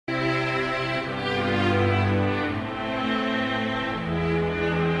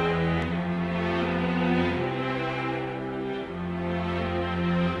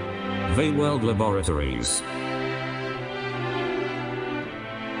Survey World Laboratories.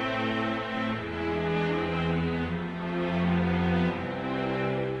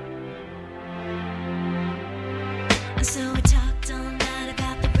 So we talked all night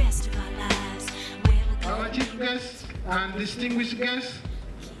about the rest of our lives. Our chief guests and distinguished guests,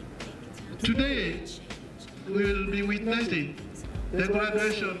 today we will be witnessing the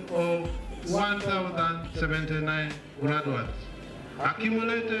graduation of 1,079 graduates,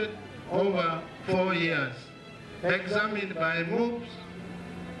 accumulated over 4 years, examined by MOOCs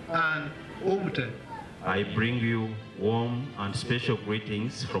and UBTE. I bring you warm and special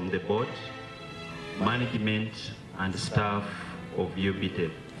greetings from the board, management and staff of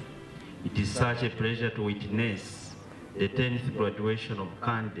UBTE. It is such a pleasure to witness the 10th graduation of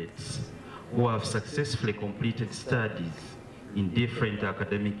candidates who have successfully completed studies in different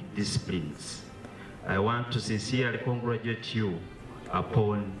academic disciplines. I want to sincerely congratulate you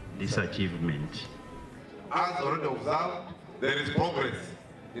upon this achievement. As already observed, there is progress.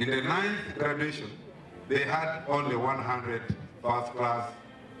 In the 9th graduation, they had only 100 first-class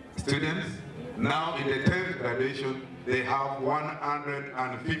students. Now in the 10th graduation, they have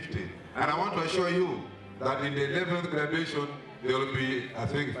 150. And I want to assure you that in the 11th graduation, there will be, I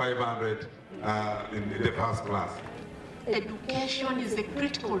think, 500 in the first class. Education is a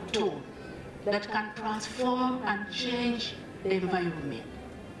critical tool that can transform and change the environment.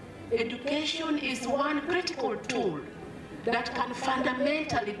 Education is one critical tool that can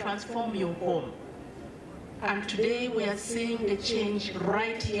fundamentally transform your home. And today we are seeing the change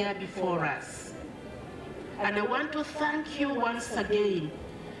right here before us. And I want to thank you once again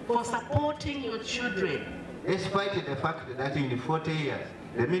for supporting your children. Despite the fact that in 40 years,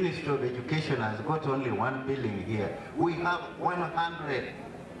 the Ministry of Education has got only one building here, we have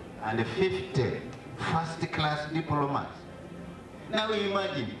 150 first-class diplomas. Now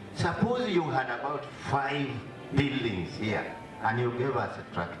imagine, suppose you had about 5 buildings here and you gave us a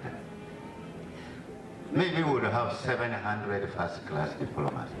tractor. Maybe we would have 700 first-class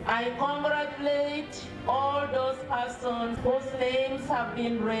diplomas. I congratulate all those persons whose names have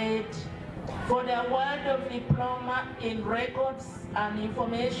been read for the award of Diploma in Records and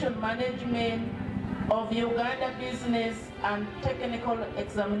Information Management of Uganda Business and Technical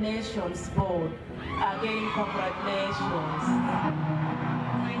Examinations Board. Again, congratulations.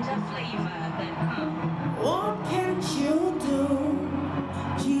 Find a flavor that What can't you do,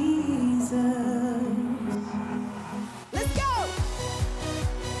 Jesus? Let's go!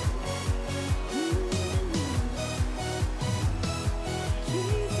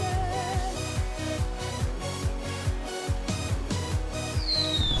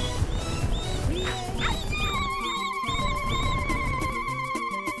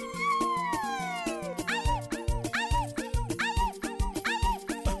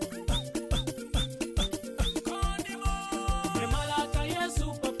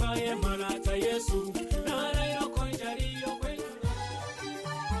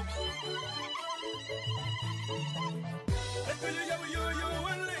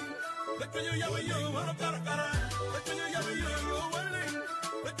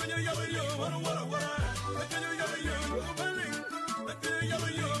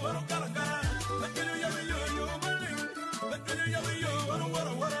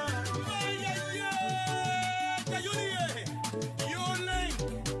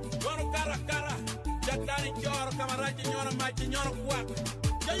 Yo,